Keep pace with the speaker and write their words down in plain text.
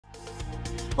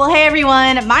Well, hey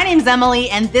everyone, my name's Emily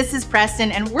and this is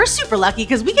Preston, and we're super lucky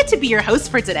because we get to be your hosts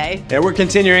for today. Yeah, we're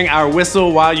continuing our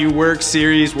Whistle While You Work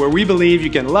series where we believe you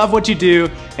can love what you do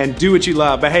and do what you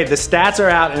love. But hey, the stats are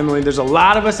out, Emily. There's a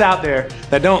lot of us out there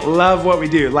that don't love what we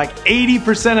do. Like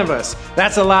 80% of us.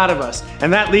 That's a lot of us.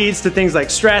 And that leads to things like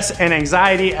stress and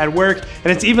anxiety at work.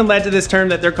 And it's even led to this term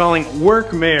that they're calling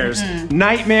workmares.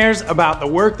 Nightmares about the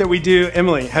work that we do.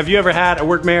 Emily, have you ever had a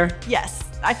workmare? Yes.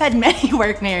 I've had many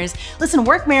workmares. Listen,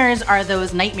 workmares are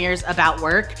those nightmares about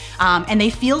work, and they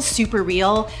feel super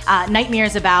real.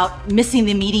 Nightmares about missing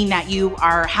the meeting that you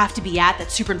have to be at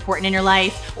that's super important in your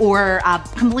life, or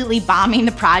completely bombing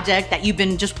the project that you've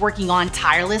been just working on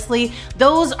tirelessly.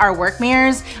 Those are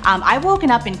workmares. I've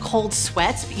woken up in cold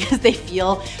sweats because they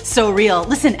feel so real.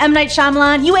 Listen, M. Night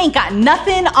Shyamalan, you ain't got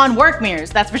nothing on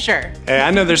workmares, that's for sure. Hey, I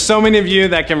know there's so many of you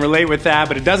that can relate with that,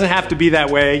 but it doesn't have to be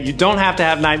that way. You don't have to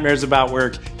have nightmares about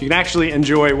work. You can actually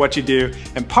enjoy what you do.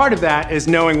 And part of that is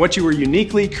knowing what you were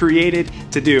uniquely created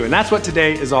to do. And that's what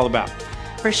today is all about.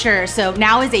 For sure. So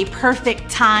now is a perfect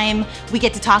time. We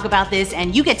get to talk about this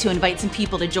and you get to invite some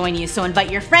people to join you. So invite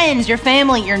your friends, your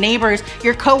family, your neighbors,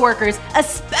 your coworkers,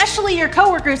 especially your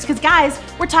coworkers, because guys,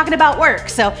 we're talking about work.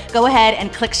 So go ahead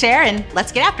and click share and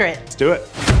let's get after it. Let's do it.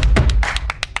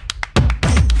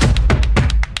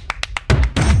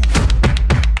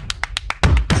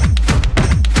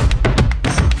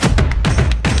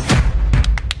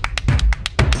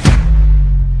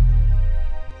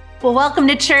 Well, welcome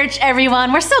to church,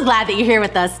 everyone. We're so glad that you're here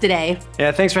with us today.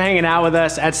 Yeah, thanks for hanging out with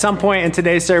us. At some point in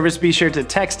today's service, be sure to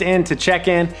text in to check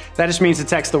in. That just means to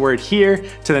text the word "here"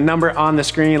 to the number on the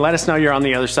screen. Let us know you're on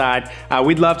the other side.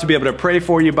 We'd love to be able to pray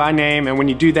for you by name, and when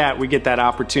you do that, we get that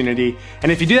opportunity.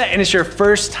 And if you do that and it's your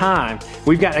first time,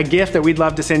 we've got a gift that we'd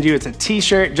love to send you. It's a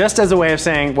t-shirt, just as a way of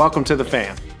saying, welcome to the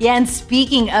fam. Yeah, and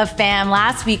speaking of fam,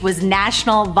 last week was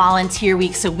National Volunteer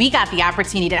Week, so we got the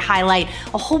opportunity to highlight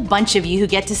a whole bunch of you who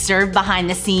get to serve behind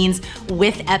the scenes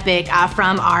with Epic,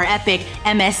 from our Epic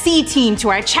MSC team to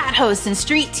our chat hosts and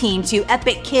street team to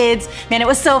Epic Kids. Man, it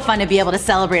was so fun to be able to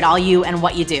celebrate all you and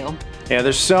what you do. Yeah,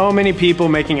 there's so many people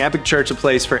making Epic Church a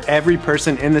place for every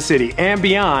person in the city and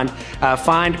beyond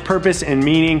find purpose and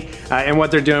meaning in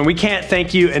what they're doing. We can't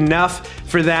thank you enough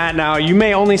for that. Now, you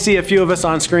may only see a few of us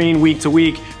on screen week to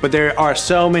week, but there are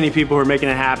so many people who are making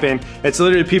it happen. It's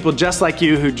literally people just like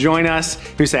you who join us,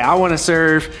 who say, I want to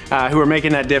serve, who are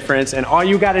making that difference. And all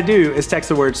you got to do is text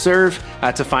the word "serve"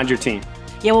 to find your team.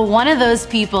 Yeah, well, one of those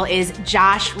people is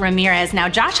Josh Ramirez. Now,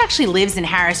 Josh actually lives in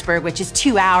Harrisburg, which is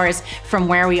 2 hours from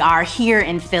where we are here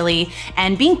in Philly.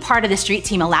 And being part of the street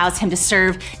team allows him to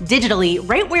serve digitally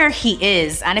right where he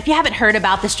is. And if you haven't heard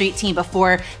about the street team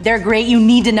before, they're great. You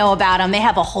need to know about them. They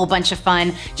have a whole bunch of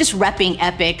fun just repping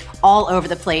Epic all over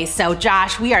the place. So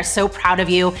Josh, we are so proud of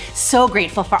you, so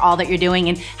grateful for all that you're doing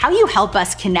and how you help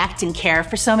us connect and care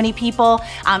for so many people.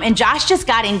 And Josh just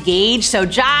got engaged. So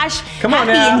Josh, come on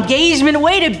happy now.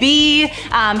 Engagement. Way to be.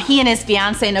 He and his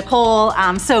fiance, Nicole,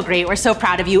 so great. We're so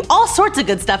proud of you. All sorts of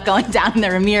good stuff going down in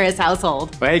the Ramirez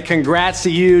household. Well, hey, congrats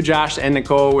to you, Josh and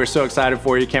Nicole. We're so excited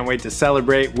for you. Can't wait to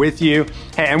celebrate with you.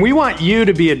 Hey, and we want you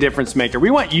to be a difference maker. We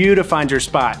want you to find your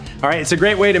spot. All right, it's a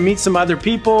great way to meet some other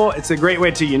people. It's a great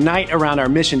way to unite around our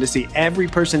mission to see every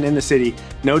person in the city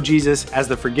know Jesus as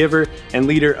the forgiver and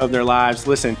leader of their lives.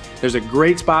 Listen, there's a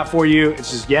great spot for you.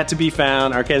 It's just yet to be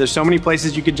found. Okay, there's so many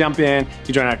places you could jump in. You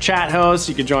can join our chat hosts.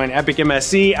 You could join Epic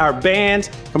MSC, our band.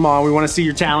 Come on, we want to see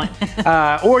your talent.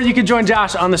 Or you could join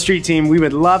Josh on the street team. We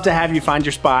would love to have you find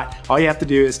your spot. All you have to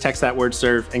do is text that word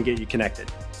 "serve" and get you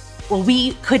connected. Well,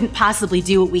 we couldn't possibly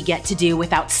do what we get to do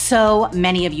without so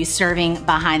many of you serving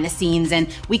behind the scenes, and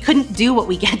we couldn't do what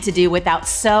we get to do without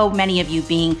so many of you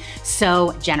being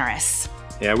so generous.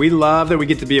 Yeah, we love that we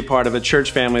get to be a part of a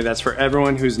church family that's for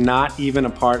everyone who's not even a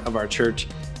part of our church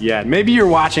yet. Maybe you're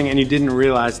watching and you didn't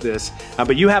realize this,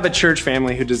 but you have a church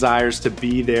family who desires to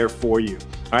be there for you.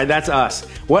 All right, that's us.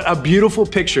 What a beautiful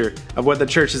picture of what the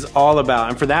church is all about.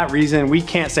 And for that reason, we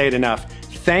can't say it enough.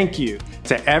 Thank you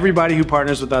to everybody who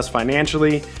partners with us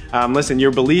financially. Listen,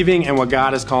 you're believing in what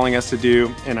God is calling us to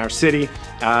do in our city.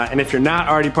 And if you're not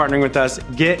already partnering with us,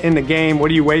 get in the game. What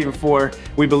are you waiting for?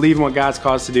 We believe in what God's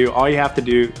called us to do. All you have to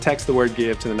do, text the word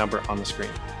 "give" to the number on the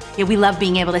screen. Yeah, we love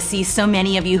being able to see so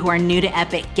many of you who are new to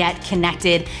Epic get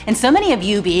connected, and so many of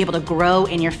you be able to grow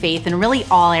in your faith in really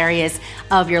all areas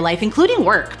of your life, including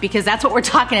work, because that's what we're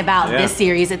talking about this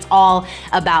series. It's all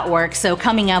about work. So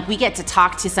coming up, we get to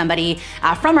talk to somebody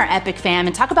from our Epic fam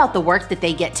and talk about the work that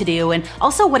they get to do, and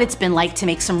also what it's been like to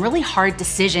make some really hard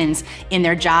decisions in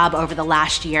their job over the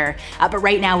last year. But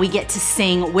right now, we get to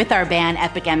sing with our band,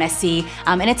 Epic MSC,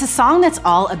 and it's a song that's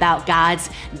all about God's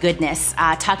goodness,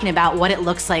 talking about what it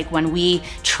looks like when we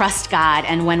trust God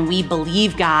and when we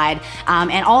believe God,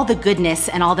 and all the goodness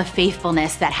and all the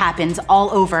faithfulness that happens all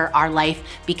over our life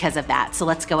because of that. So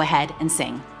let's go ahead and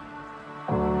sing.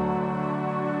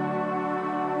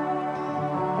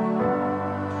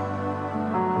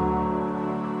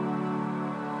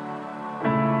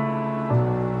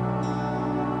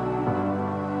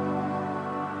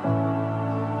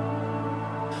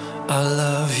 I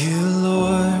love you,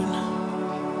 Lord,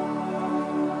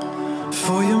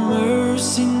 for your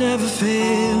mercy never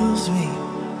fails me,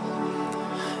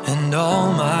 and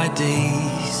all my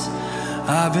days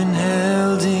I've been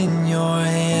held in your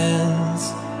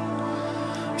hands.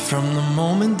 From the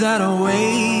moment that I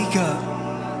wake up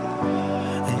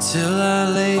until I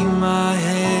lay my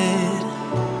head,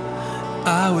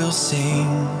 I will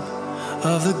sing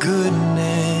of the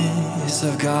goodness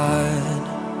of God.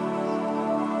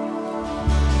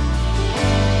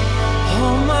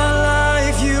 All my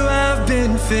life you have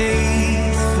been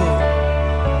faithful.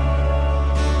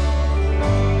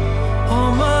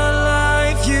 All my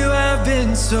life you have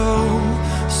been so,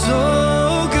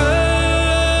 so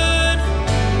good.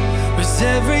 With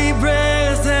every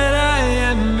breath that I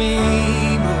am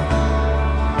able,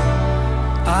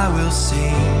 I will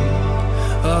sing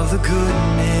of the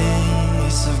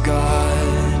goodness of God.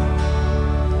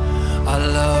 I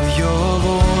love your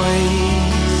voice.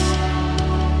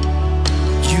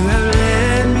 You have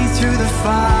led me through the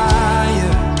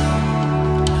fire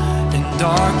in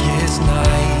darkest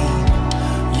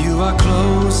night. You are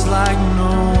close like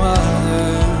no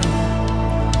other.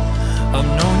 I've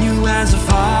known you as a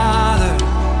father,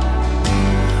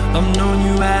 I've known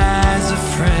you as a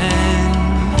friend,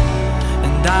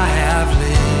 and I have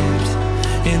lived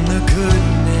in the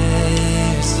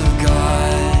goodness of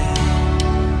God.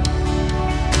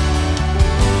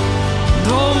 And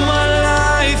all my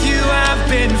life you have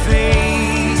been faithful.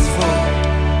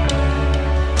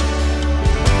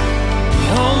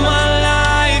 All my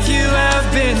life you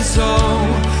have been so,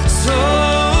 so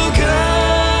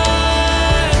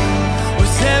good.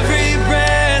 With every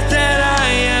breath that I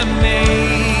am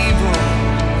able,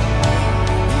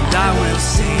 and I will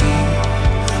sing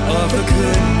of the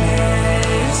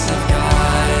goodness of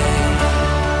God.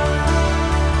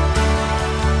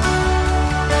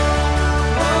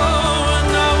 Oh,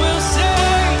 and I will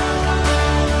sing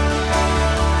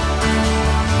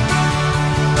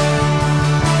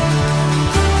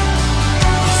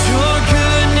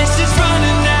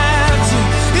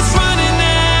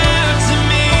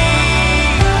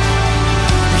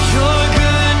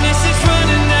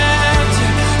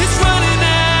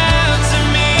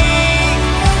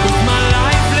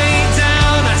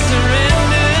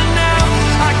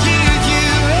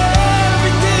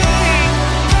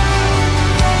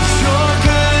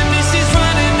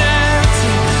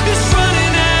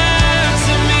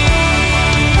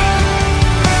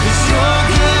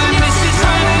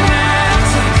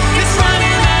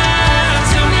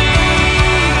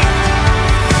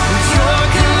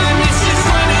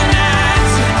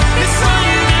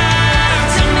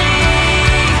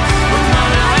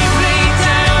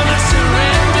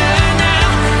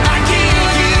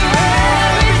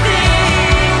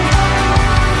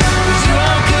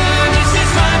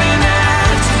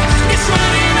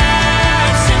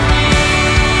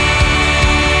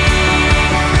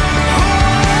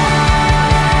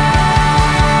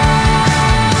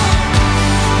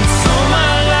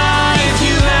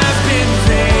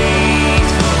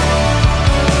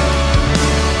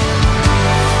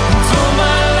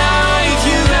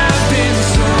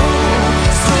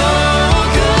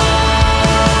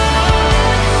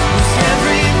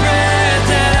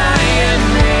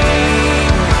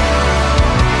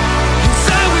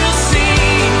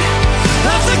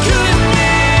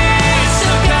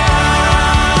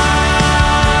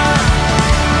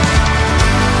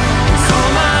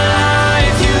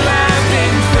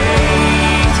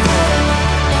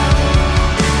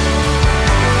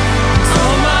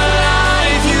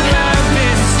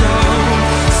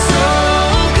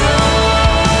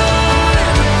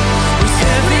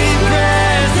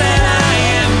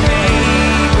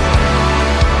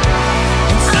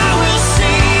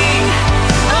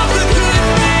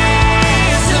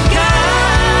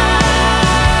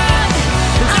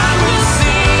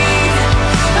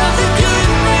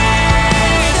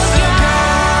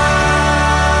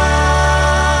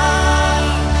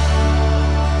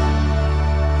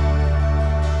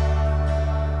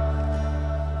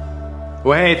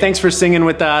Well, hey, thanks for singing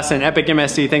with us, and Epic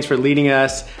MSC, thanks for leading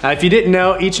us. If you didn't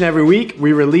know, each and every week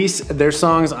we release their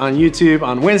songs on YouTube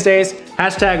on Wednesdays,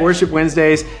 #Worship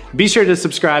Wednesdays. Be sure to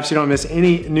subscribe so you don't miss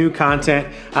any new content.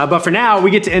 But for now,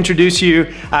 we get to introduce you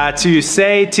to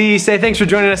Say T. Say, thanks for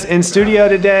joining us in studio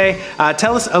today.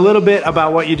 Tell us a little bit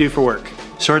about what you do for work.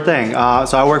 Sure thing.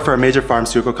 So I work for a major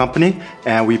pharmaceutical company,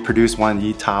 and we produce one of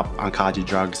the top oncology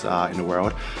drugs in the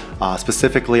world.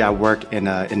 Specifically, I work in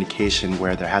an indication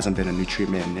where there hasn't been a new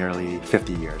treatment in nearly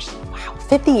 50 years. Wow,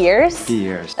 50 years? 50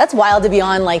 years. That's wild to be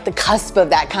on like the cusp of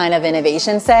that kind of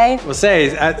innovation, Say. Well,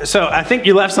 Say, so I think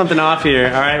you left something off here,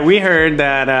 all right? We heard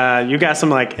that you got some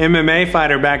like MMA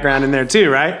fighter background in there too,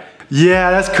 right?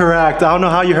 Yeah, that's correct. I don't know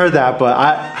how you heard that, but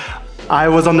I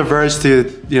was on the verge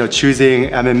to choosing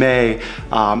MMA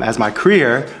as my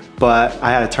career, but I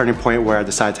had a turning point where I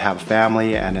decided to have a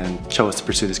family and then chose to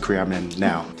pursue this career I'm in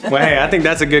now. Well, hey, I think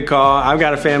that's a good call. I've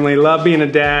got a family, love being a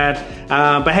dad.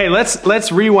 But hey,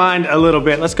 let's rewind a little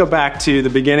bit. Let's go back to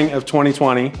the beginning of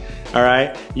 2020, all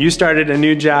right? You started a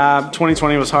new job.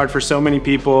 2020 was hard for so many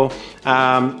people.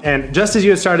 And just as you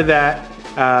had started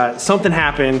that, something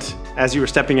happened as you were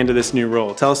stepping into this new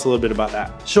role. Tell us a little bit about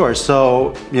that. Sure,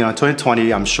 so in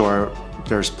 2020, I'm sure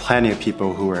there's plenty of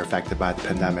people who were affected by the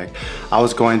pandemic. I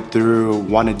was going through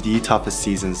one of the toughest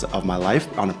seasons of my life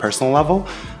on a personal level.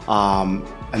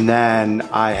 And then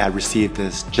I had received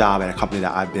this job at a company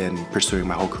that I've been pursuing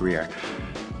my whole career.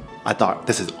 I thought,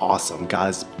 this is awesome. God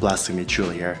is blessing me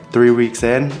truly here. 3 weeks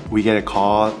in, we get a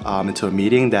call into a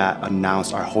meeting that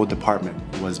announced our whole department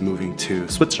was moving to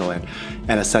Switzerland.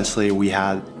 And essentially we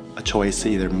had a choice to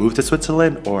either move to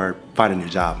Switzerland or find a new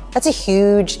job. That's a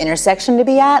huge intersection to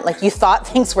be at. Like, you thought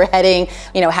things were heading,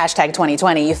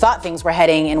 #2020, you thought things were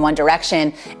heading in one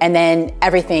direction, and then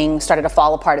everything started to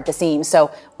fall apart at the seams.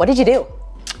 So what did you do?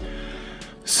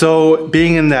 So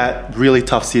being in that really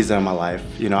tough season of my life,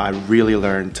 I really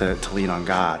learned to lean on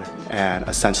God. And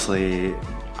essentially,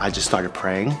 I just started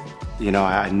praying.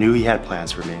 I knew He had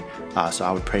plans for me. So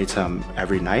I would pray to Him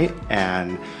every night,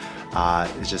 and I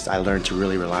learned to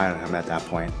really rely on Him at that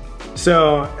point.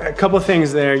 So a couple of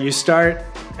things there. You start,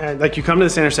 you come to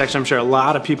this intersection. I'm sure a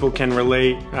lot of people can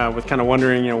relate with kind of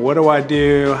wondering, what do I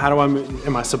do?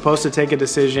 Am I supposed to take a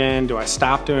decision? Do I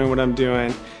stop doing what I'm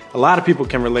doing? A lot of people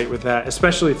can relate with that,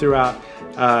 especially throughout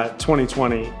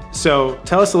 2020. So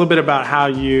tell us a little bit about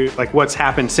how what's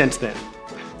happened since then.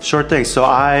 Sure thing. So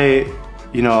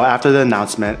after the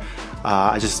announcement,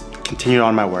 I just continued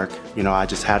on my work. I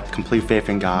just had complete faith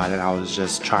in God, and I was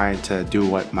just trying to do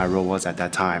what my role was at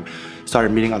that time.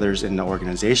 Started meeting others in the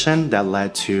organization that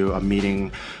led to a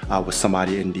meeting with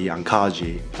somebody in the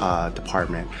oncology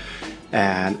department.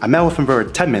 And I met with him for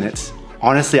 10 minutes.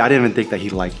 Honestly, I didn't even think that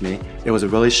he liked me. It was a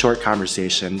really short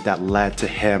conversation that led to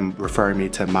him referring me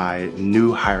to my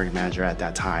new hiring manager at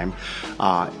that time.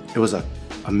 It was an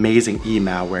amazing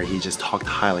email where he just talked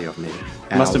highly of me.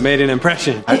 Must have made an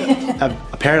impression.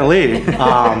 Apparently,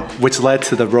 which led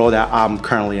to the role that I'm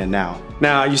currently in now.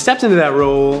 Now, you stepped into that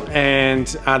role, and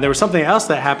there was something else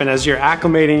that happened as you're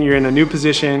acclimating, you're in a new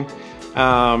position,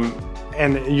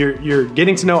 and you're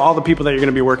getting to know all the people that you're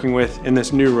gonna be working with in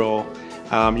this new role.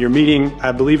 You're meeting,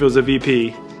 I believe it was a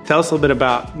VP. Tell us a little bit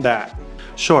about that.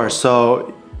 Sure,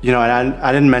 so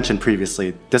I didn't mention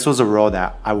previously, this was a role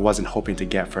that I wasn't hoping to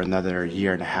get for another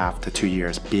 1.5 to 2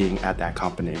 years being at that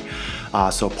company.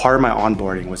 So part of my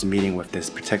onboarding was meeting with this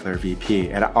particular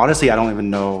VP. And honestly, I don't even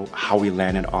know how we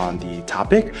landed on the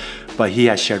topic, but he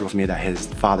had shared with me that his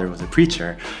father was a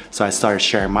preacher. So I started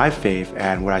sharing my faith,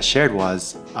 and what I shared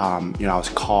was, I was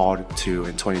called to,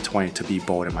 in 2020, to be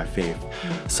bold in my faith.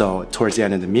 So towards the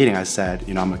end of the meeting, I said,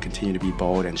 I'm gonna continue to be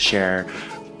bold and share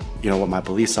what my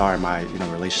beliefs are and my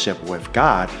relationship with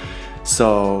God.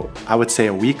 So I would say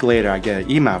a week later, I get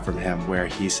an email from him where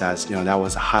he says, that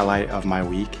was a highlight of my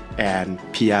week, and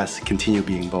P.S. continue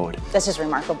being bold. That's just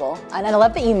remarkable. And I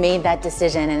love that you made that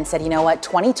decision and said,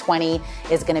 2020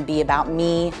 is gonna be about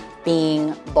me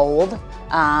being bold.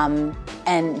 And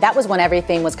that was when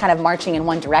everything was kind of marching in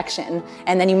one direction.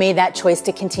 And then you made that choice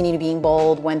to continue being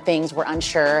bold when things were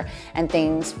unsure and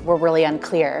things were really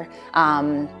unclear.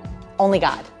 Only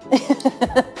God.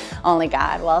 Only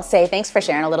God. Well, Say, thanks for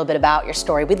sharing a little bit about your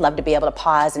story. We'd love to be able to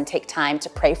pause and take time to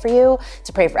pray for you,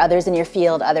 to pray for others in your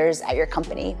field, others at your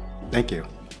company. Thank you.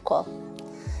 Cool.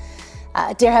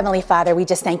 Dear Heavenly Father, we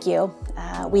just thank you.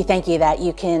 We thank you that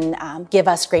you can give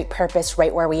us great purpose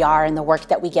right where we are in the work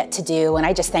that we get to do. And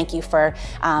I just thank you for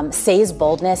Say's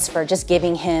boldness, for just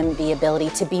giving him the ability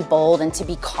to be bold and to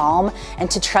be calm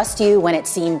and to trust you when it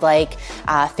seemed like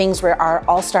things are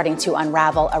all starting to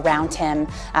unravel around him.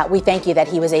 We thank you that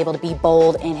he was able to be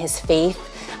bold in his faith.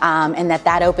 and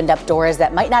that opened up doors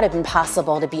that might not have been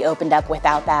possible to be opened up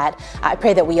without that. I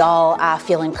pray that we all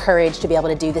feel encouraged to be able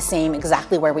to do the same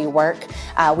exactly where we work.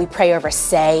 We pray over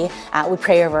Say, we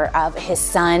pray over his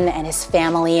son and his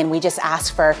family, and we just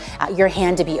ask for your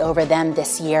hand to be over them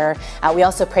this year. We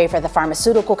also pray for the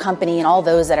pharmaceutical company and all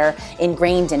those that are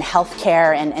ingrained in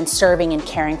healthcare and serving and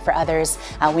caring for others.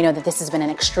 We know that this has been an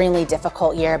extremely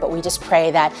difficult year, but we just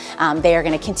pray that they are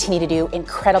going to continue to do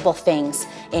incredible things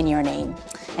in your name.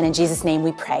 And in Jesus' name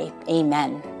we pray,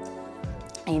 amen.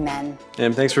 Amen.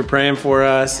 And thanks for praying for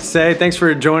us. Say, thanks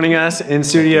for joining us in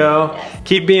studio.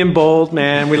 Keep being bold,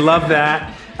 man. We love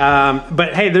that.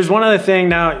 But hey, there's one other thing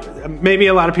now, maybe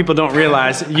a lot of people don't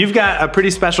realize. You've got a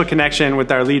pretty special connection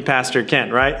with our lead pastor,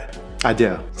 Kent, right? I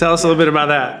do. Tell us a little bit about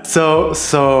that.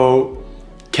 So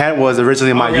Kent was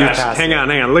originally my youth pastor. Hang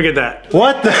on, look at that.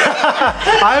 What the?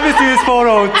 I haven't seen this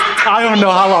photo, I don't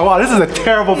know how long. Wow, this is a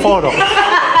terrible photo.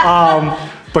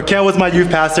 But Kent was my youth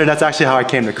pastor, and that's actually how I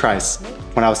came to Christ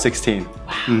when I was 16. Wow.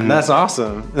 Mm-hmm. That's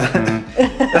awesome.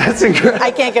 That's incredible.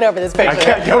 I can't get over this picture. I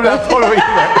can't get over that photo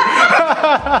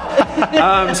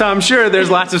either. So I'm sure there's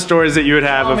lots of stories that you would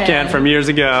have of Kent from years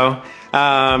ago.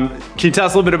 Can you tell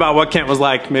us a little bit about what Kent was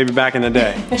like maybe back in the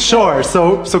day? Sure.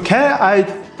 So Kent,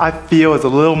 I feel is a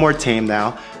little more tame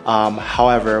now.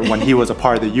 However, when he was a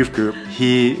part of the youth group,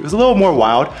 he was a little more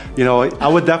wild. You know, I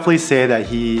would definitely say that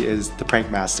he is the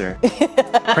prank master.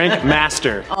 Prank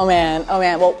master. Oh man, oh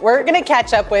man. Well, we're gonna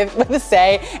catch up with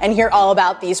Say and hear all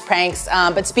about these pranks.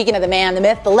 But speaking of the man, the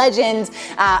myth, the legend,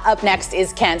 up next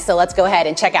is Kent. So let's go ahead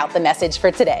and check out the message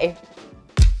for today.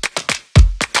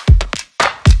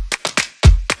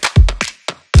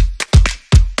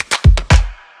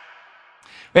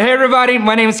 Hey everybody,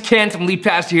 my name is Kent. I'm lead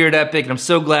pastor here at Epic, and I'm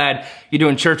so glad you're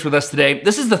doing church with us today.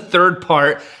 This is the third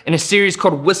part in a series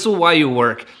called Whistle While You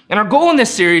Work. And our goal in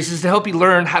this series is to help you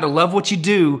learn how to love what you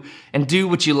do and do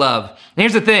what you love. And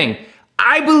here's the thing,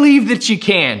 I believe that you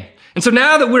can. And so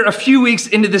now that we're a few weeks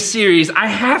into this series, I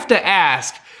have to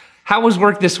ask, how was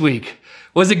work this week?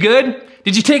 Was it good?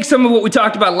 Did you take some of what we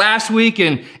talked about last week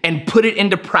and put it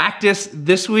into practice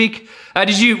this week?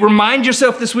 Did you remind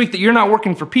yourself this week that you're not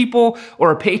working for people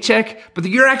or a paycheck, but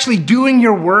that you're actually doing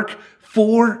your work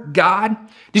for God?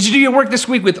 Did you do your work this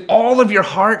week with all of your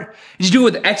heart? Did you do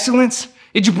it with excellence?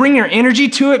 Did you bring your energy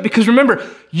to it? Because remember,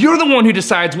 you're the one who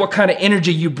decides what kind of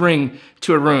energy you bring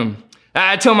to a room.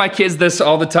 I tell my kids this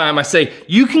all the time. I say,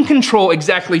 you can control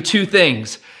exactly two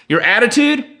things, your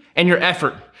attitude and your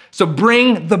effort. So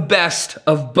bring the best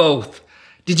of both.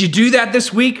 Did you do that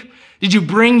this week? Did you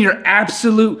bring your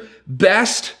absolute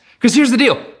best? Because here's the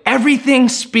deal, everything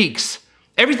speaks.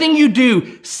 Everything you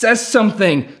do says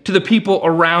something to the people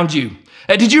around you.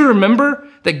 Did you remember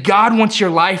that God wants your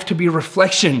life to be a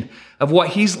reflection of what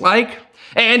He's like?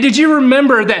 And did you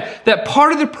remember that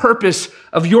part of the purpose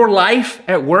of your life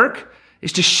at work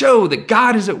is to show that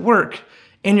God is at work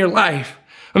in your life?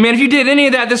 I mean, if you did any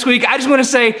of that this week, I just want to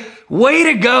say, way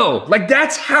to go. Like,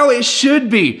 that's how it should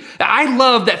be. I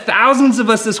love that thousands of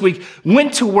us this week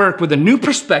went to work with a new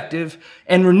perspective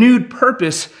and renewed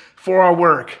purpose for our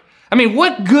work. I mean,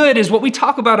 what good is what we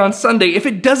talk about on Sunday if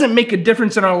it doesn't make a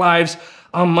difference in our lives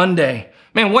on Monday?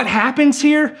 Man, what happens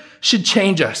here should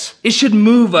change us. It should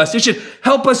move us. It should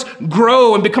help us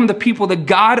grow and become the people that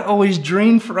God always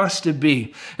dreamed for us to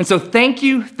be. And so thank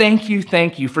you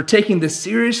for taking this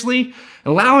seriously,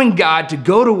 allowing God to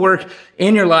go to work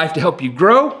in your life to help you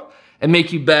grow and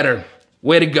make you better.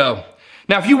 Way to go.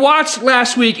 Now, if you watched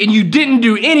last week and you didn't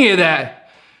do any of that,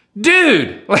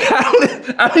 dude,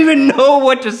 I don't even know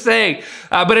what to say.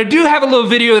 But I do have a little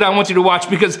video that I want you to watch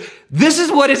because this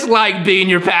is what it's like being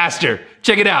your pastor.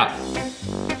 Check it out.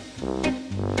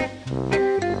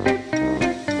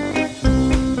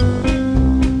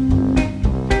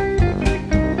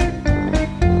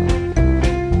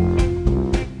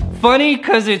 Funny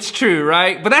because it's true,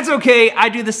 right? But that's okay. I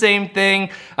do the same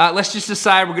thing. Let's just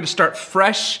decide we're going to start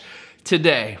fresh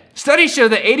today. Studies show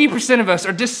that 80% of us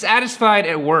are dissatisfied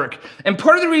at work. And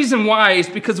part of the reason why is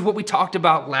because of what we talked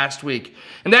about last week.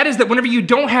 And that is that whenever you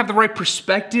don't have the right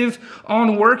perspective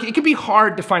on work, it can be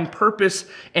hard to find purpose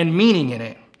and meaning in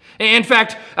it. In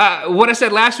fact, what I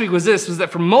said last week was that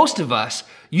for most of us,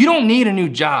 you don't need a new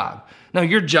job. No,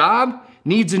 your job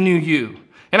needs a new you.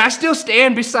 And I still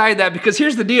stand beside that because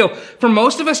here's the deal. For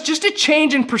most of us, just a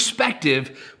change in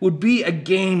perspective would be a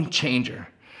game changer.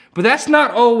 But that's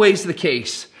not always the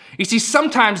case. You see,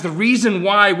 sometimes the reason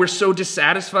why we're so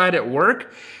dissatisfied at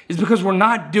work is because we're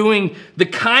not doing the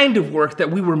kind of work that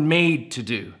we were made to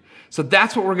do. So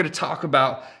that's what we're going to talk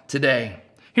about today.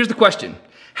 Here's the question.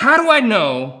 How do I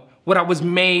know what I was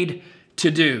made to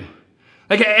do?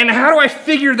 And how do I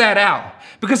figure that out?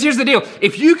 Because here's the deal.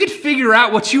 If you could figure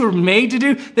out what you were made to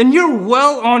do, then you're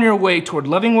well on your way toward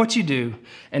loving what you do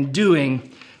and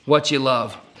doing what you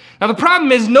love. Now, the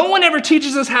problem is no one ever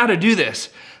teaches us how to do this.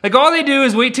 Like, all they do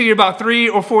is wait till you're about 3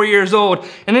 or 4 years old,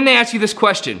 and then they ask you this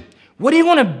question: what do you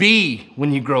want to be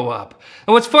when you grow up?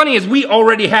 And what's funny is we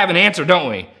already have an answer, don't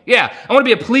we? Yeah, I want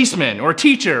to be a policeman or a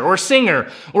teacher or a singer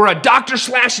or a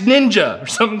doctor/ninja or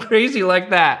something crazy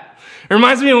like that. It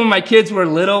reminds me of when my kids were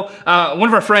little. One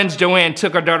of our friends, Joanne,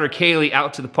 took our daughter Kaylee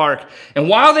out to the park. And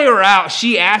while they were out,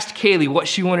 she asked Kaylee what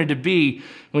she wanted to be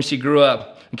when she grew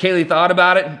up. And Kaylee thought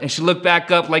about it, and she looked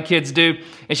back up like kids do,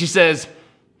 and she says,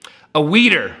 a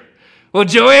weeder. Well,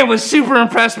 Joanne was super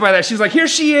impressed by that. She's like, here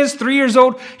she is, 3 years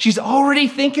old. She's already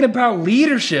thinking about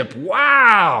leadership.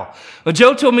 Wow. Well,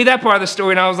 Joe told me that part of the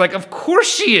story, and I was like, of course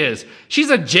she is. She's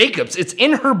a Jacobs. It's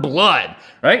in her blood,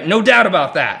 right? No doubt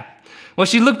about that. Well,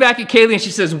 she looked back at Kaylee, and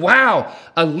she says, wow,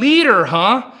 a leader,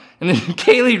 huh? And then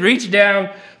Kaylee reached down,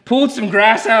 pulled some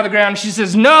grass out of the ground, and she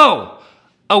says, no,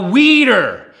 a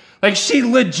weeder. Like, she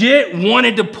legit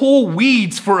wanted to pull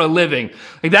weeds for a living.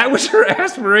 Like, that was her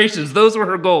aspirations. Those were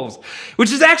her goals,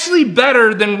 which is actually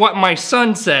better than what my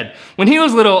son said. When he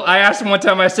was little, I asked him one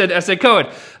time, I said, Cohen,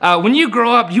 when you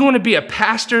grow up, you want to be a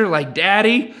pastor like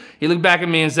daddy? He looked back at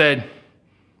me and said,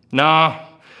 nah.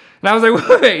 And I was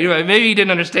like, wait, maybe he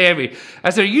didn't understand me. I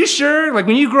said, are you sure? Like,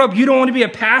 when you grow up, you don't want to be a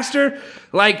pastor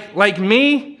like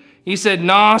me? He said,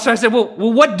 nah. So I said, well,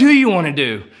 what do you want to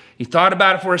do? He thought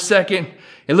about it for a second.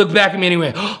 He looked back at me and he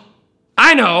went, oh,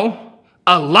 I know,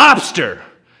 a lobster.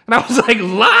 And I was like,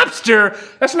 lobster?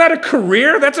 That's not a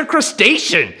career, that's a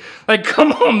crustacean. Like,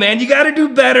 come on, man, you gotta do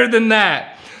better than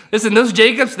that. Listen, those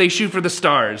Jacobs, they shoot for the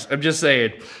stars. I'm just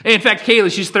saying. And in fact,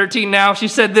 Kaylee, she's 13 now. She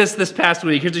said this past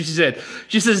week. Here's what she said.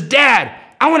 She says, Dad,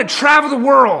 I want to travel the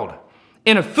world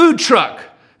in a food truck.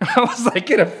 And I was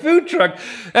like, in a food truck?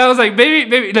 And I was like,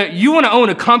 baby, you want to own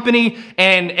a company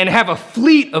and have a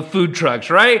fleet of food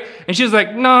trucks, right? And she was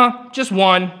like, nah, just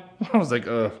one. I was like,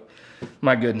 oh,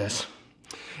 my goodness.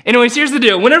 Anyways, here's the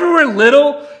deal. Whenever we're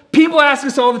little, people ask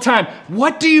us all the time,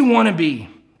 what do you want to be?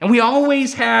 And we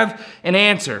always have an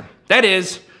answer. That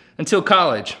is, until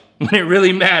college, when it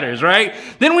really matters, right?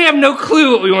 Then we have no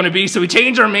clue what we want to be, so we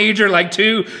change our major like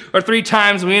 2 or 3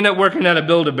 times, and we end up working at a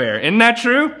Build-A-Bear. Isn't that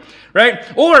true? Right?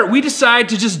 Or we decide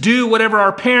to just do whatever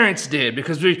our parents did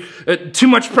because we too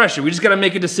much pressure. We just got to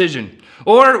make a decision.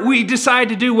 Or we decide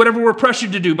to do whatever we're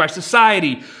pressured to do by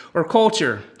society or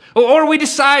culture. Or we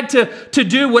decide to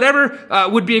do whatever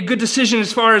would be a good decision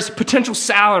as far as potential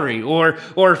salary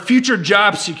or future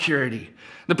job security.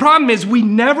 The problem is we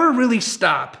never really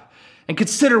stop and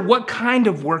consider what kind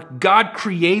of work God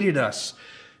created us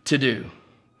to do.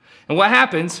 And what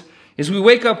happens is we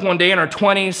wake up one day in our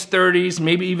 20s, 30s,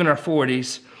 maybe even our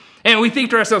 40s, and we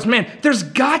think to ourselves, man, there's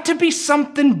got to be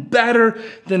something better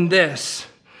than this.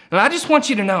 And I just want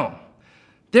you to know,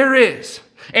 there is.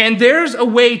 And there's a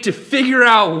way to figure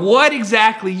out what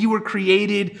exactly you were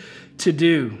created to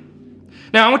do.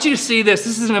 Now, I want you to see this.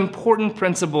 This is an important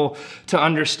principle to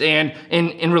understand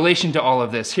in relation to all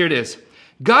of this. Here it is.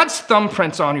 God's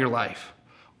thumbprints on your life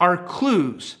are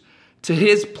clues to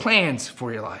his plans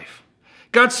for your life.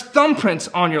 God's thumbprints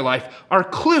on your life are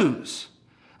clues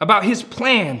about his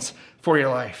plans for your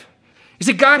life. You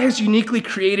see, God has uniquely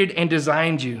created and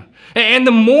designed you. And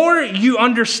the more you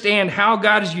understand how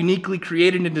God has uniquely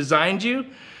created and designed you,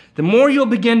 the more you'll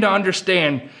begin to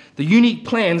understand the unique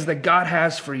plans that God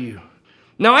has for you.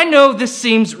 Now, I know this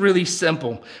seems really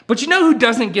simple, but you know who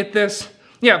doesn't get this?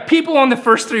 Yeah, people on the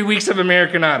first 3 weeks of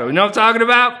American Idol. You know what I'm talking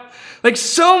about? Like,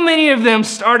 so many of them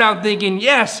start out thinking,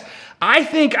 yes, I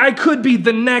think I could be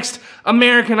the next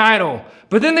American Idol.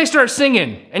 But then they start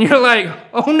singing, and you're like,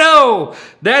 oh no,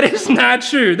 that is not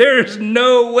true. There is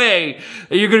no way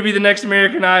that you're gonna be the next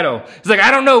American Idol. It's like,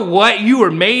 I don't know what you were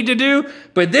made to do,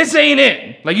 but this ain't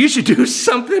it. Like, you should do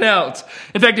something else.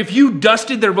 In fact, if you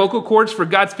dusted their vocal cords for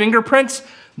God's fingerprints,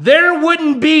 there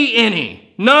wouldn't be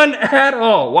any. None at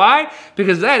all. Why?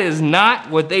 Because that is not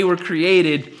what they were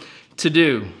created to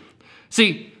do.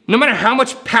 See, no matter how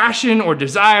much passion or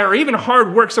desire or even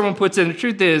hard work someone puts in, the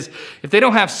truth is, if they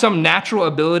don't have some natural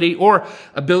ability or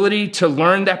ability to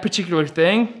learn that particular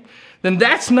thing, then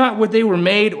that's not what they were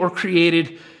made or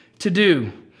created to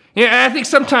do. Yeah, I think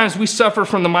sometimes we suffer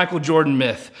from the Michael Jordan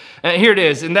myth. Here it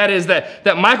is, and that is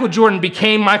that Michael Jordan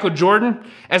became Michael Jordan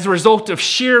as a result of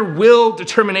sheer will,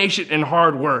 determination, and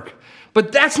hard work.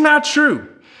 But that's not true.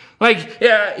 Like,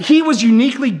 he was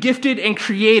uniquely gifted and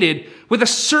created with a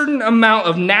certain amount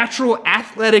of natural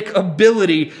athletic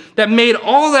ability that made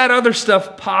all that other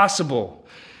stuff possible.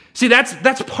 See,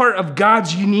 that's part of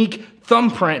God's unique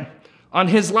thumbprint on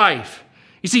his life.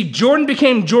 You see, Jordan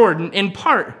became Jordan in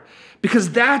part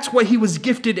because that's what he was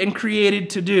gifted and created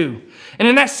to do. And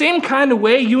in that same kind of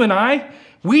way, you and I,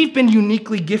 we've been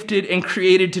uniquely gifted and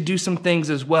created to do some things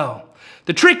as well.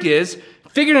 The trick is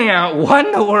figuring out what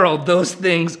in the world those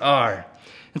things are.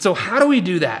 And so how do we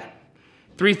do that?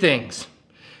 3 things.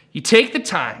 You take the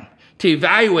time to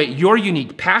evaluate your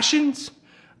unique passions,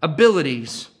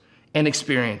 abilities, and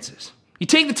experiences. You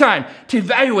take the time to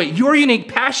evaluate your unique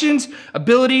passions,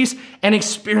 abilities, and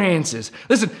experiences.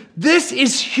 Listen, this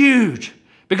is huge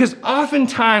because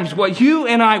oftentimes what you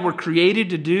and I were created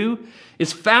to do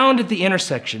is found at the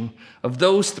intersection of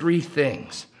those 3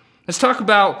 things. Let's talk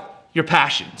about your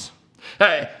passions.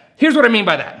 Here's what I mean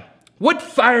by that. What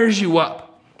fires you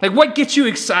up? Like, what gets you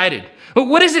excited?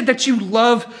 What is it that you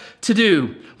love to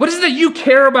do? What is it that you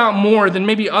care about more than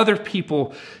maybe other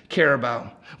people care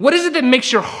about? What is it that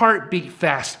makes your heart beat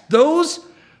fast? Those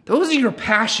are your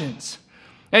passions.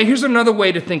 Now, here's another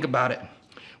way to think about it.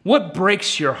 What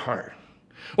breaks your heart?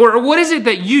 Or what is it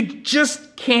that you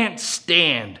just can't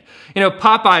stand? You know,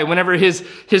 Popeye, whenever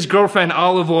his girlfriend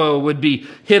Olive Oil would be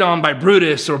hit on by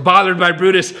Brutus or bothered by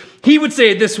Brutus, he would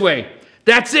say it this way: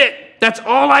 "That's it. That's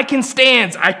all I can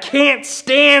stand. I can't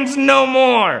stand no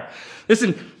more."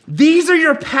 Listen, these are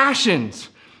your passions,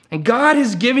 and God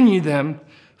has given you them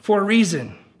for a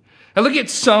reason. Now look at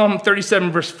Psalm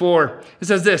 37, verse 4. It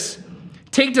says this: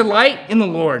 "Take delight in the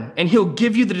Lord, and he'll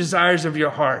give you the desires of your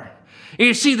heart." And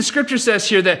you see, the scripture says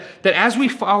here that as we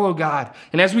follow God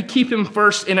and as we keep him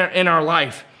first in our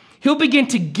life, he'll begin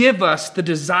to give us the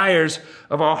desires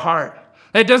of our heart.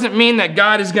 That doesn't mean that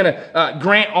God is going to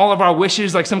grant all of our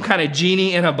wishes like some kind of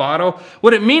genie in a bottle.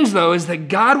 What it means, though, is that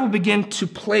God will begin to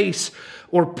place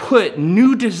or put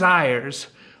new desires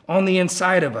on the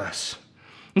inside of us.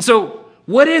 And so,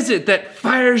 what is it that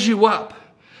fires you up?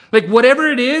 Like,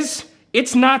 whatever it is,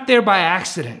 it's not there by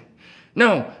accident.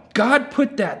 No, God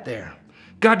put that there.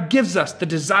 God gives us the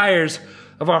desires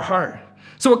of our heart.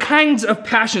 So what kinds of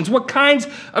passions, what kinds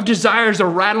of desires are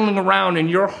rattling around in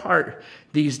your heart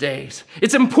these days?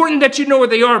 It's important that you know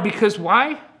what they are because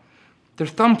why? They're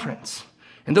thumbprints.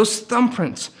 And those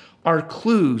thumbprints are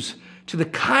clues to the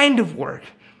kind of work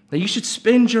that you should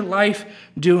spend your life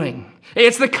doing.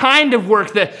 It's the kind of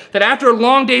work that after a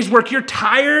long day's work, you're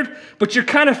tired, but you're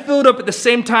kind of filled up at the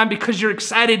same time because you're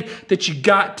excited that you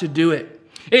got to do it.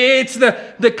 It's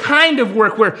the kind of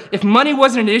work where if money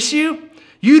wasn't an issue,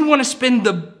 you'd want to spend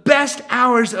the best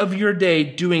hours of your day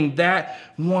doing that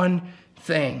one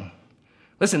thing.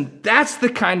 Listen, that's the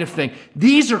kind of thing.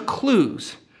 These are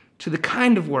clues to the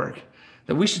kind of work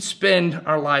that we should spend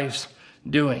our lives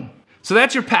doing. So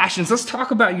that's your passions. Let's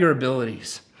talk about your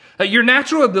abilities. Your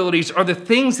natural abilities are the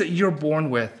things that you're born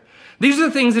with. These are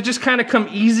the things that just kind of come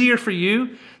easier for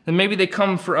you than maybe they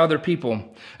come for other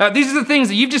people. These are the things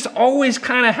that you've just always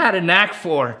kind of had a knack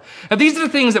for. These are the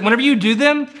things that whenever you do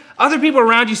them, other people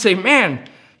around you say, "Man,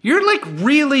 you're like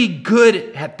really good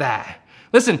at that."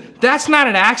 Listen, that's not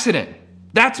an accident.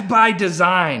 That's by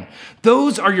design.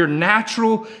 Those are your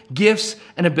natural gifts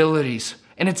and abilities,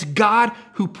 and it's God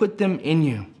who put them in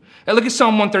you. Now look at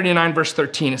Psalm 139, verse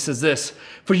 13. It says this: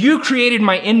 "For you created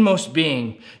my inmost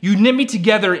being. You knit me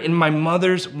together in my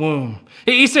mother's womb."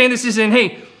 He's saying this, he's saying,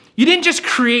 hey, you didn't just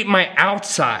create my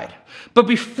outside, but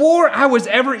before I was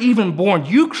ever even born,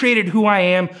 you created who I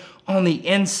am on the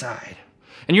inside.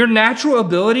 And your natural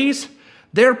abilities,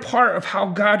 they're part of how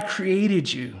God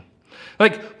created you.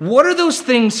 Like, what are those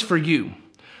things for you?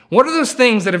 What are those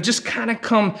things that have just kind of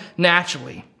come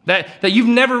naturally, that you've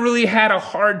never really had a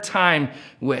hard time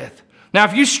with? Now,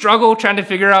 if you struggle trying to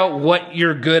figure out what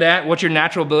you're good at, what your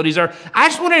natural abilities are, I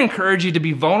just want to encourage you to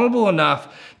be vulnerable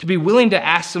enough to be willing to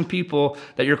ask some people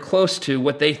that you're close to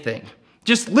what they think.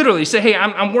 Just literally say, hey,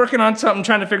 I'm working on something,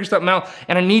 trying to figure something out,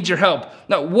 and I need your help.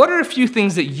 Now, what are a few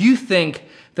things that you think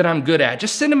that I'm good at?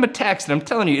 Just send them a text, and I'm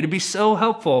telling you, it'd be so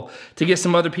helpful to get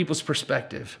some other people's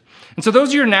perspective. And so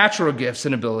those are your natural gifts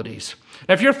and abilities.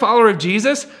 Now, if you're a follower of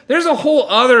Jesus, there's a whole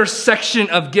other section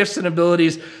of gifts and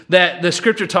abilities that the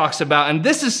scripture talks about, and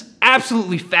this is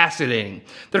absolutely fascinating.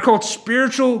 They're called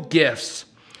spiritual gifts.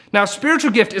 Now,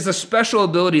 spiritual gift is a special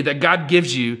ability that God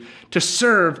gives you to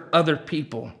serve other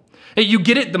people. You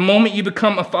get it the moment you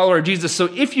become a follower of Jesus. So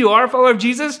if you are a follower of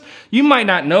Jesus, you might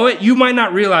not know it, you might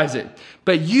not realize it,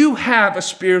 but you have a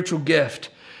spiritual gift.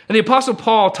 And the Apostle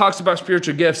Paul talks about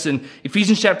spiritual gifts in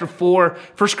Ephesians chapter 4,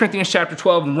 1 Corinthians chapter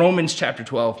 12, and Romans chapter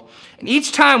 12. And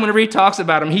each time whenever he talks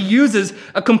about them, he uses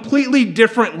a completely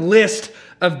different list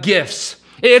of gifts.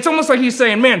 It's almost like he's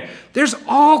saying, man, there's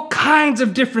all kinds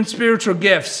of different spiritual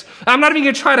gifts. I'm not even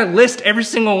going to try to list every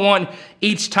single one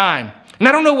each time. And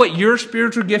I don't know what your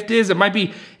spiritual gift is. It might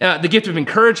be the gift of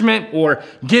encouragement or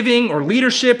giving or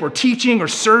leadership or teaching or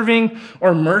serving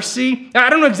or mercy. I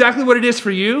don't know exactly what it is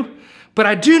for you, but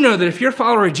I do know that if you're a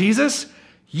follower of Jesus,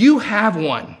 you have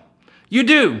one. You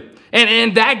do.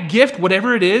 And that gift,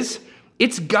 whatever it is,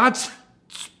 it's God's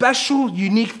special,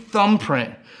 unique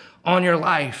thumbprint on your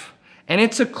life. And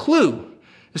it's a clue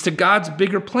as to God's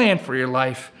bigger plan for your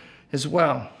life as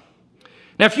well.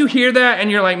 Now, if you hear that and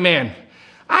you're like, man,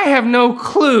 I have no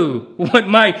clue what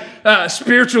my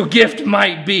spiritual gift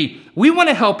might be, we want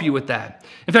to help you with that.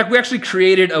 In fact, we actually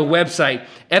created a website,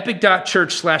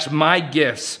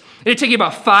 epic.church/mygifts. It'll take you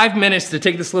about 5 minutes to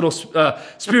take this little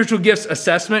spiritual gifts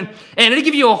assessment, and it'll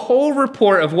give you a whole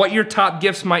report of what your top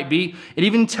gifts might be, and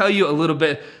even tell you a little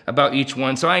bit about each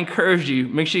one. So I encourage you,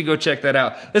 make sure you go check that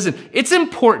out. Listen, it's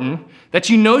important that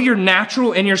you know your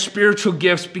natural and your spiritual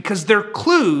gifts because they're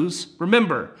clues,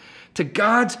 remember, to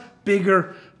God's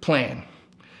bigger plan.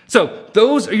 So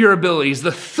those are your abilities.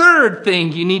 The third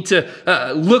thing you need to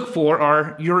look for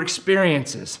are your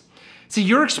experiences. See,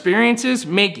 your experiences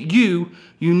make you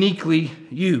uniquely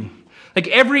you. Like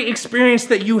every experience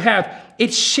that you have,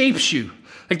 it shapes you.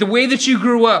 Like the way that you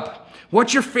grew up,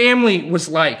 what your family was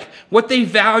like, what they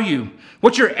value,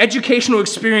 what your educational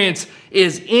experience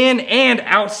is in and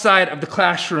outside of the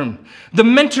classroom, the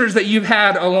mentors that you've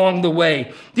had along the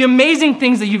way, the amazing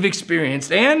things that you've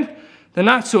experienced, and the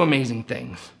not so amazing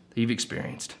things that you've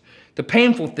experienced, the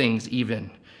painful things even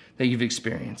that you've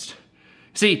experienced.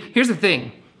 See, here's the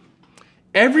thing.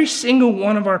 Every single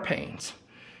one of our pains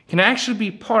can actually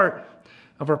be part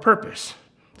of our purpose.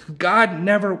 God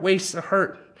never wastes a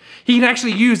hurt. He can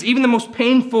actually use even the most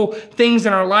painful things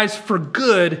in our lives for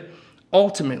good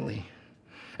ultimately.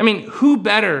 I mean, who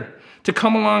better to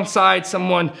come alongside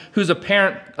someone who's a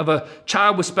parent of a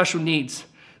child with special needs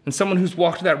than someone who's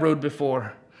walked that road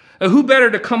before? Who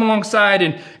better to come alongside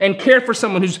and care for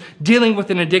someone who's dealing with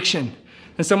an addiction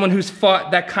than someone who's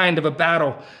fought that kind of a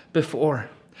battle before?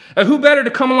 Who better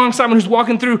to come alongside someone who's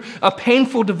walking through a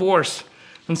painful divorce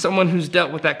than someone who's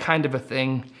dealt with that kind of a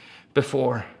thing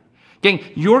before? Gang,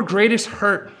 your greatest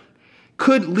hurt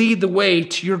could lead the way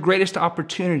to your greatest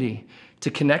opportunity to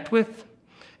connect with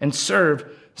and serve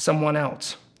someone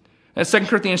else. 2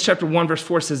 Corinthians chapter 1, verse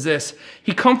 4 says this: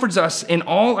 He comforts us in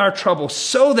all our trouble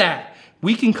so that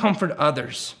we can comfort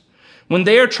others. When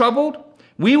they are troubled,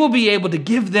 we will be able to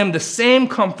give them the same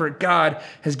comfort God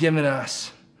has given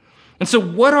us. And so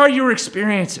what are your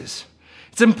experiences?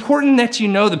 It's important that you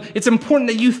know them. It's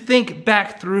important that you think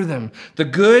back through them. The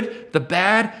good, the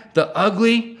bad, the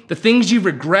ugly, the things you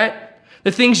regret,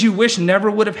 the things you wish never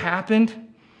would have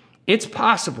happened. It's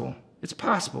possible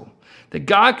that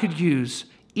God could use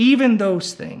even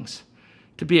those things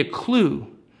to be a clue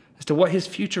as to what his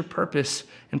future purpose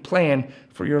and plan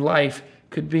for your life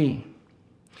could be.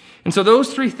 And so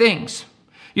those three things,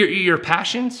 your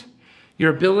passions,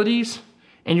 your abilities,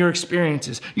 and your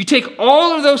experiences. You take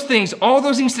all those things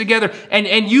together,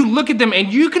 and you look at them,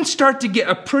 and you can start to get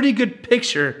a pretty good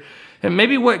picture and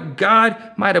maybe what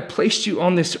God might have placed you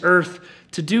on this earth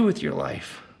to do with your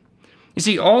life. You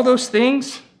see, all those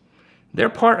things, they're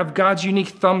part of God's unique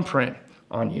thumbprint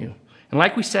on you. And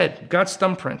like we said, God's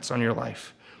thumbprints on your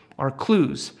life are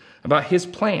clues about his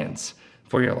plans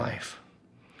for your life.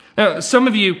 Now, some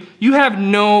of you have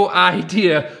no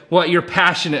idea what you're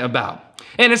passionate about.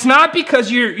 And it's not because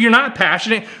you're not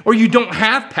passionate or you don't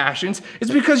have passions.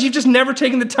 It's because you've just never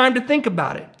taken the time to think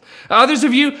about it. Others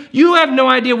of you have no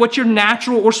idea what your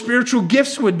natural or spiritual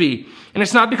gifts would be. And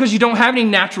it's not because you don't have any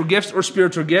natural gifts or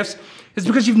spiritual gifts. It's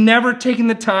because you've never taken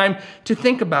the time to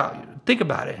think about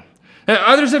it.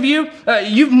 Others of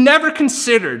you've never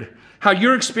considered how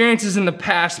your experiences in the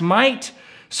past might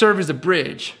serve as a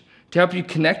bridge to help you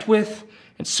connect with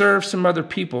and serve some other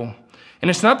people. And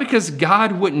it's not because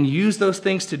God wouldn't use those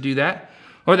things to do that,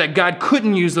 or that God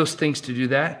couldn't use those things to do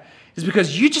that. It's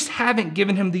because you just haven't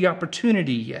given him the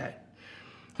opportunity yet.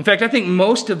 In fact, I think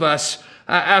most of us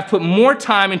have put more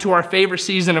time into our favorite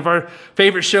season of our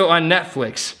favorite show on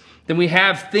Netflix than we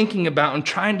have thinking about and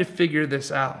trying to figure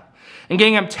this out. And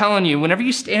gang, I'm telling you, whenever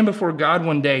you stand before God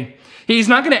one day, he's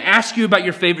not going to ask you about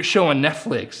your favorite show on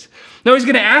Netflix. No, he's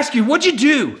going to ask you, what'd you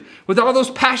do with all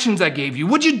those passions I gave you?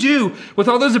 What'd you do with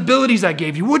all those abilities I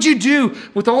gave you? What'd you do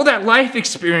with all that life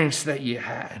experience that you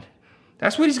had?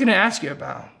 That's what he's going to ask you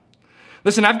about.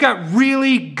 Listen, I've got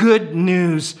really good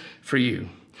news for you.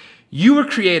 You were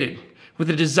created with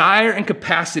a desire and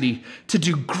capacity to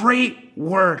do great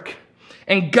work.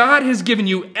 And God has given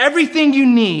you everything you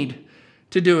need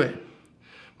to do it.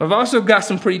 But I've also got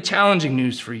some pretty challenging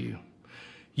news for you.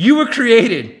 You were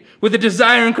created with a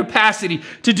desire and capacity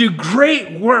to do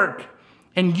great work,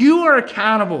 And you are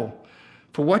accountable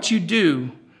for what you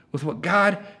do with what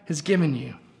God has given you.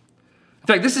 In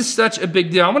fact, this is such a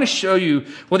big deal. I want to show you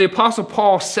what the Apostle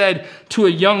Paul said to a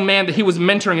young man that he was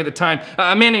mentoring at the time,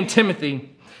 a man named Timothy.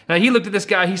 Now, he looked at this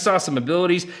guy, he saw some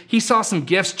abilities, he saw some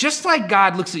gifts, just like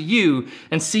God looks at you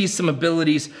and sees some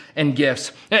abilities and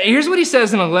gifts. Now, here's what he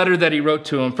says in a letter that he wrote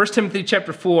to him. 1 Timothy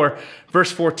chapter 4,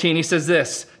 verse 14, he says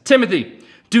this, Timothy,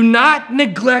 do not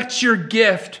neglect your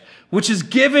gift, which is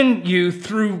given you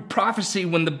through prophecy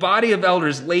when the body of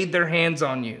elders laid their hands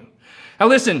on you. Now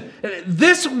listen,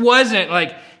 this wasn't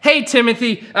like, hey,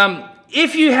 Timothy,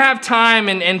 if you have time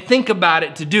and think about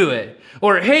it to do it.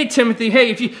 Or, hey, Timothy,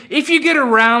 hey, if you get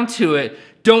around to it,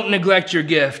 don't neglect your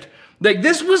gift. Like,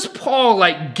 this was Paul,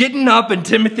 like, getting up in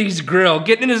Timothy's grill,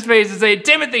 getting in his face and saying,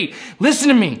 Timothy, listen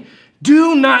to me.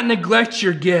 Do not neglect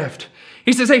your gift.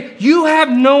 He says, hey, you have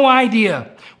no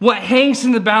idea what hangs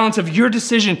in the balance of your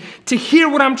decision to hear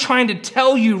what I'm trying to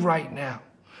tell you right now.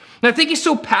 And I think he's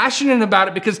so passionate about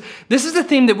it because this is the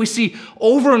theme that we see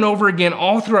over and over again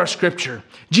all through our scripture.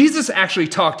 Jesus actually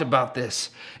talked about this.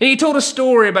 And he told a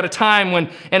story about a time when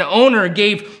an owner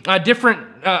gave different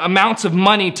amounts of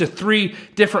money to 3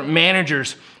 different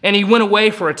managers, and he went away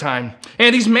for a time.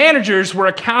 And these managers were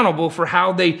accountable for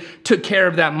how they took care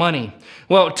of that money.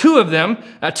 Well, 2 of them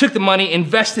took the money,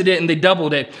 invested it, and they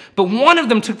doubled it. But one of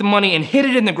them took the money and hid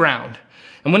it in the ground.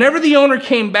 And whenever the owner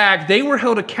came back, they were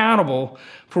held accountable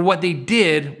for what they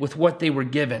did with what they were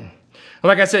given.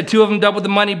 Like I said, 2 of them doubled the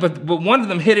money, but one of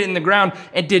them hid it in the ground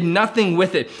and did nothing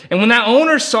with it. And when that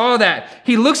owner saw that,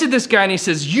 he looks at this guy and he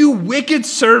says, you wicked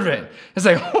servant. It's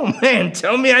like, oh man,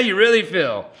 tell me how you really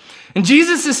feel. And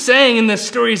Jesus is saying in this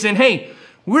story, he's saying, hey,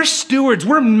 we're stewards,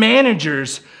 we're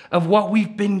managers of what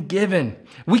we've been given.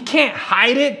 We can't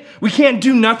hide it. We can't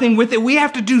do nothing with it. We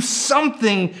have to do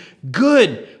something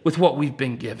good with what we've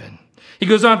been given. He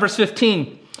goes on, verse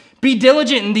 15, be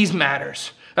diligent in these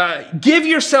matters. Give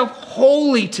yourself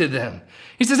wholly to them.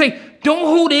 He says, hey, don't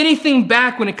hold anything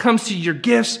back when it comes to your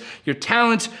gifts, your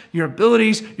talents, your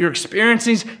abilities, your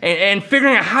experiences, and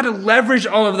figuring out how to leverage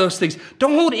all of those things.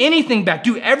 Don't hold anything back.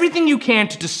 Do everything you can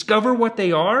to discover what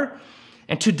they are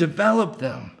and to develop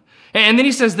them. And then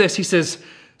he says this, he says,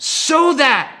 so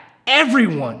that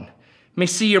everyone may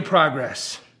see your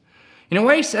progress. You know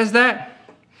why he says that?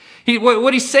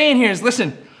 What he's saying here is,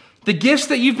 listen, the gifts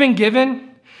that you've been given,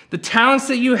 the talents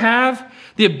that you have,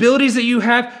 the abilities that you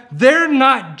have, they're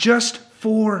not just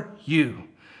for you.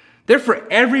 They're for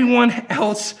everyone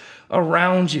else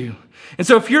around you. And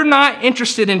so if you're not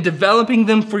interested in developing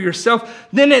them for yourself,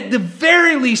 then at the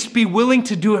very least be willing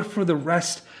to do it for the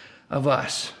rest of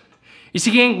us. You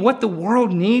see, gang, what the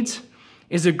world needs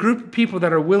is a group of people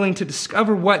that are willing to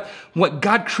discover what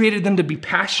God created them to be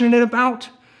passionate about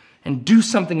and do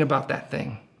something about that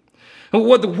thing.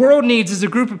 What the world needs is a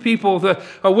group of people that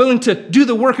are willing to do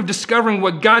the work of discovering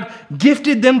what God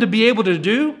gifted them to be able to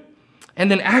do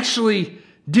and then actually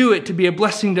do it to be a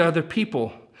blessing to other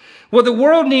people. What the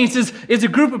world needs is a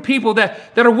group of people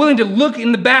that are willing to look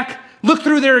in the back, look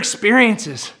through their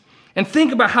experiences and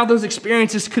think about how those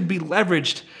experiences could be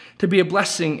leveraged to be a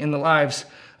blessing in the lives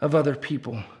of other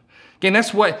people. Again,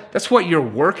 that's what your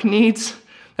work needs.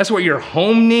 That's what your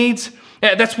home needs.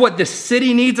 That's what the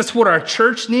city needs. That's what our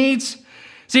church needs.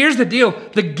 See, here's the deal.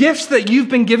 The gifts that you've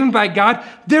been given by God,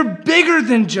 they're bigger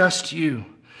than just you.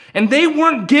 And they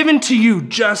weren't given to you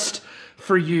just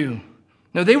for you.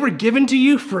 No, they were given to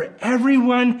you for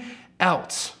everyone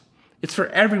else. It's for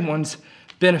everyone's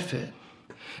benefit.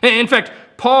 In fact,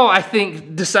 Paul, I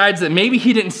think, decides that maybe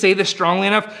he didn't say this strongly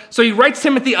enough. So he writes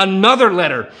Timothy another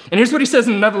letter. And here's what he says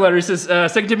in another letter. He says,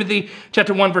 2 Timothy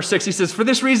chapter 1, verse 6, he says, for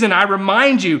this reason, I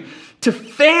remind you to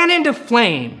fan into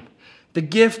flame the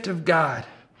gift of God.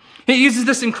 He uses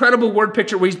this incredible word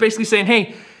picture where he's basically saying,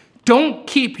 hey, don't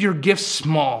keep your gifts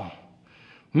small.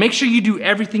 Make sure you do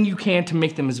everything you can to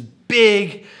make them as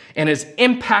big and as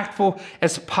impactful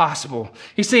as possible.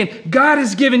 He's saying, God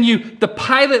has given you the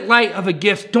pilot light of a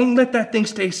gift. Don't let that thing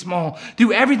stay small.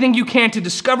 Do everything you can to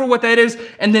discover what that is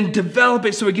and then develop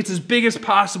it so it gets as big as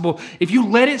possible. If you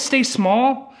let it stay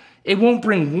small, it won't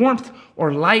bring warmth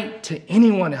or light to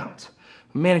anyone else.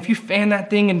 Man, if you fan that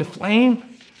thing into flame,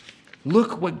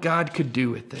 look what God could do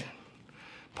with it.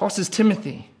 Paul says,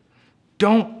 Timothy,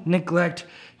 don't neglect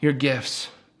your gifts.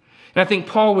 And I think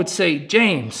Paul would say,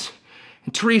 James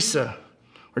and Teresa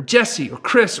or Jesse or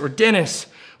Chris or Dennis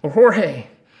or Jorge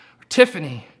or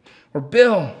Tiffany or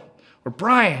Bill or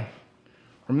Brian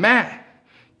or Matt,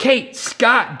 Kate,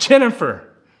 Scott, Jennifer,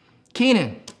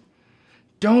 Keenan,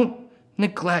 don't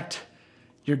neglect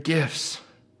your gifts.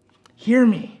 Hear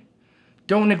me.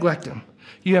 Don't neglect them.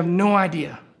 You have no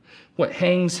idea what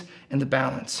hangs in the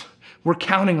balance. We're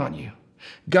counting on you.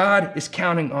 God is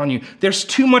counting on you. There's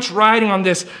too much riding on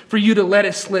this for you to let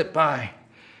it slip by.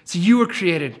 So you were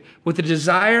created with a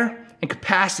desire and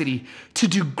capacity to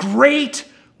do great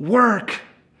work.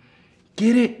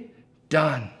 Get it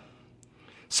done.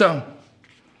 So,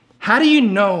 how do you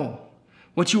know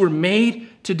what you were made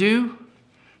to do?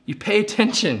 You pay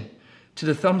attention to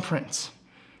the thumbprints.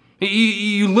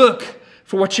 You look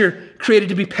for what you're created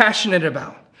to be passionate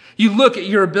about. You look at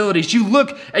your abilities. You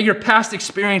look at your past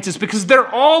experiences because they're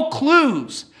all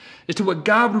clues as to what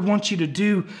God would want you to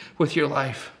do with your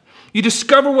life. You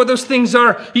discover what those things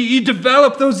are. You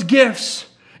develop those gifts.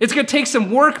 It's going to take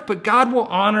some work, but God will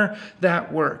honor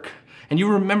that work. And you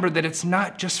remember that it's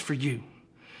not just for you.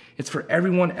 It's for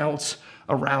everyone else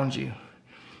around you.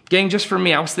 Gang, just for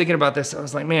me, I was thinking about this. I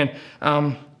was like, man,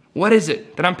 what is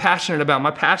it that I'm passionate about?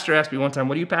 My pastor asked me one time,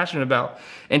 what are you passionate about?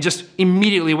 And just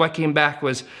immediately what came back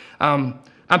was, I'm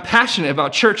passionate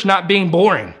about church not being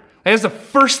boring. That is the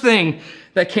first thing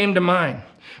that came to mind.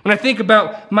 When I think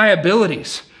about my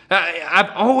abilities, I've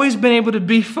always been able to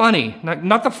be funny.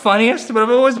 Not the funniest, but I've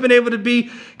always been able to be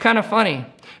kind of funny.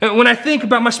 When I think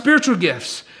about my spiritual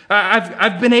gifts,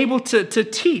 I've been able to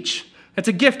teach. That's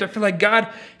a gift I feel like God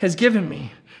has given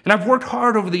me. And I've worked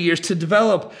hard over the years to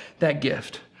develop that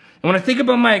gift. And when I think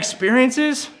about my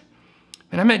experiences,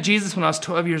 and I met Jesus when I was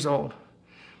 12 years old.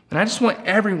 And I just want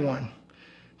everyone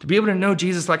to be able to know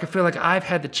Jesus like I feel like I've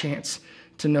had the chance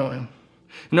to know him.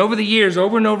 And over the years,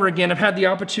 over and over again, I've had the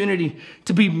opportunity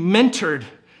to be mentored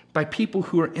by people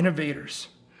who are innovators.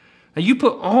 Now you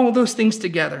put all those things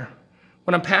together,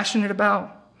 what I'm passionate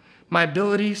about, my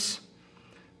abilities,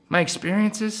 my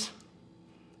experiences,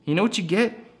 you know what you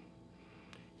get?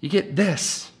 You get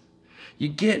this. You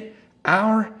get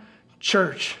our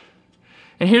church.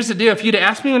 And here's the deal. If you'd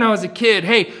asked me when I was a kid,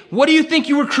 hey, what do you think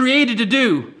you were created to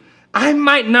do? I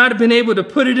might not have been able to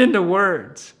put it into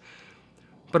words.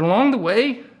 But along the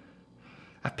way,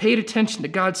 I've paid attention to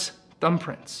God's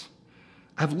thumbprints.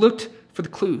 I've looked for the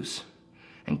clues.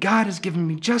 And God has given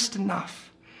me just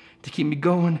enough to keep me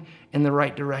going in the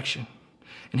right direction.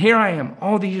 And here I am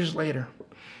all these years later.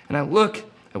 And I look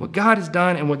at what God has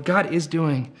done and what God is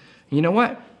doing. And you know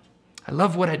what? I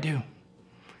love what I do.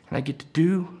 And I get to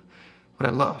do what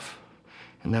I love.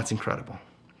 And that's incredible.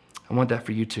 I want that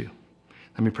for you too.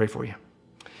 Let me pray for you.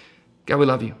 God, we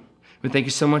love you. We thank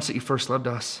you so much that you first loved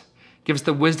us. Give us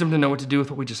the wisdom to know what to do with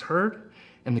what we just heard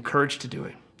and the courage to do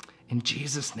it. In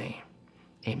Jesus' name,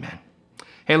 amen.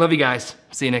 Hey, I love you guys.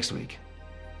 See you next week.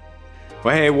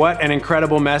 Well, hey, what an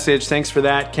incredible message. Thanks for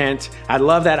that, Kent. I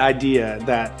love that idea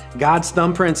that God's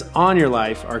thumbprints on your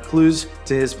life are clues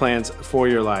to his plans for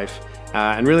your life.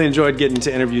 And really enjoyed getting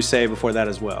to interview Say before that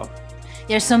as well.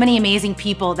 There's so many amazing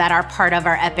people that are part of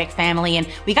our Epic family, and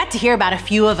we got to hear about a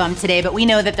few of them today, but we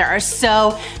know that there are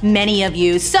so many of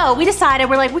you. So we decided,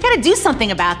 we're like, we gotta do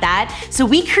something about that. So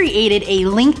we created a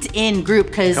LinkedIn group,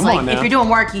 because if you're doing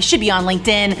work, you should be on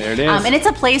LinkedIn. There it is. And it's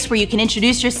a place where you can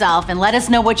introduce yourself and let us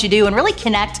know what you do and really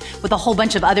connect with a whole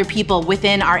bunch of other people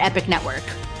within our Epic network.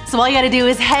 So all you gotta do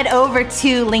is head over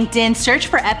to LinkedIn, search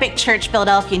for Epic Church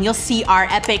Philadelphia, and you'll see our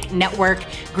Epic Network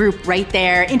group right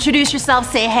there. Introduce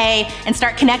yourself, say hey, and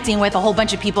start connecting with a whole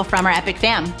bunch of people from our Epic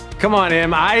fam. Come on,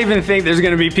 Em. I even think there's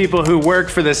going to be people who work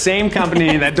for the same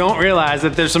company that don't realize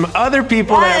that there's some other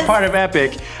people that are part of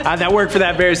Epic that work for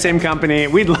that very same company.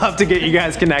 We'd love to get you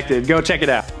guys connected. Go check it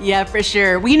out. Yeah, for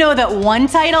sure. We know that one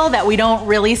title that we don't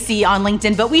really see on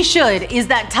LinkedIn, but we should, is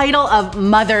that title of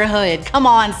motherhood. Come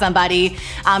on, somebody.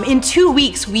 In 2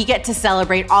 weeks, we get to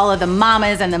celebrate all of the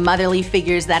mamas and the motherly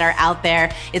figures that are out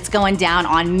there. It's going down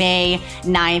on May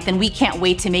 9th, and we can't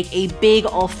wait to make a big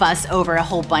old fuss over a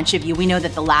whole bunch of you. We know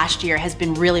that the last year has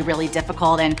been really, really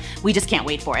difficult, and we just can't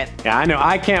wait for it. Yeah, I know.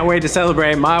 I can't wait to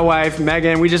celebrate. My wife,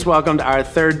 Megan, we just welcomed our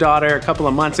third daughter a couple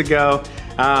of months ago.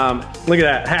 Look at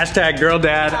that, hashtag girl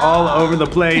dad all over the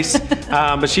place.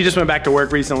 But she just went back to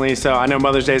work recently, so I know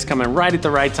Mother's Day is coming right at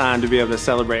the right time to be able to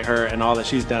celebrate her and all that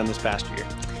she's done this past year.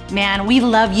 Man, we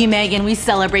love you, Megan. We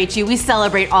celebrate you. We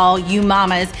celebrate all you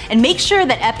mamas. And make sure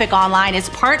that Epic Online is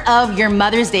part of your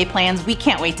Mother's Day plans. We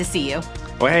can't wait to see you.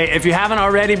 Well, hey, if you haven't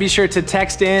already, be sure to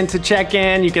text in to check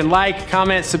in. You can like,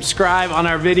 comment, subscribe on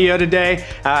our video today.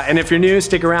 And if you're new,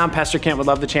 stick around. Pastor Kent would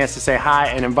love the chance to say hi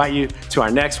and invite you to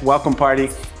our next welcome party.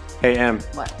 Hey, Em,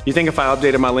 what? You think if I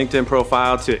updated my LinkedIn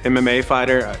profile to MMA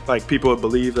fighter, like people would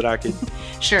believe that I could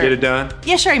sure. get it done?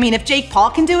 Yeah, sure. I mean, if Jake Paul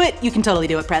can do it, you can totally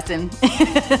do it, Preston.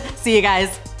 See you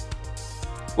guys.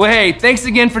 Well, hey, thanks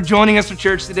again for joining us for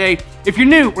church today. If you're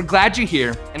new, we're glad you're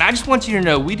here. And I just want you to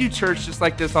know we do church just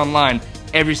like this online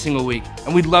every single week,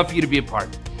 and we'd love for you to be a part.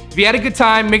 If you had a good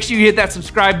time, make sure you hit that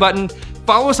subscribe button,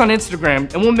 follow us on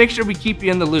Instagram, and we'll make sure we keep you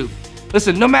in the loop.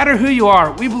 Listen, no matter who you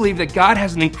are, we believe that God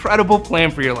has an incredible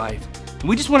plan for your life. And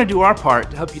we just want to do our part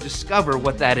to help you discover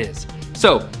what that is.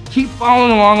 So keep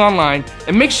following along online,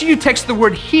 and make sure you text the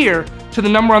word HERE to the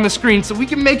number on the screen so we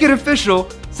can make it official,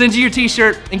 send you your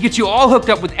t-shirt, and get you all hooked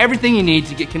up with everything you need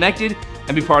to get connected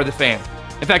and be part of the fam.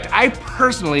 In fact, I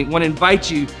personally want to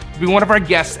invite you to be one of our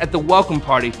guests at the welcome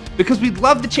party because we'd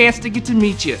love the chance to get to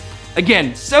meet you.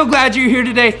 Again, so glad you're here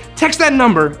today. Text that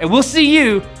number, and we'll see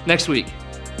you next week.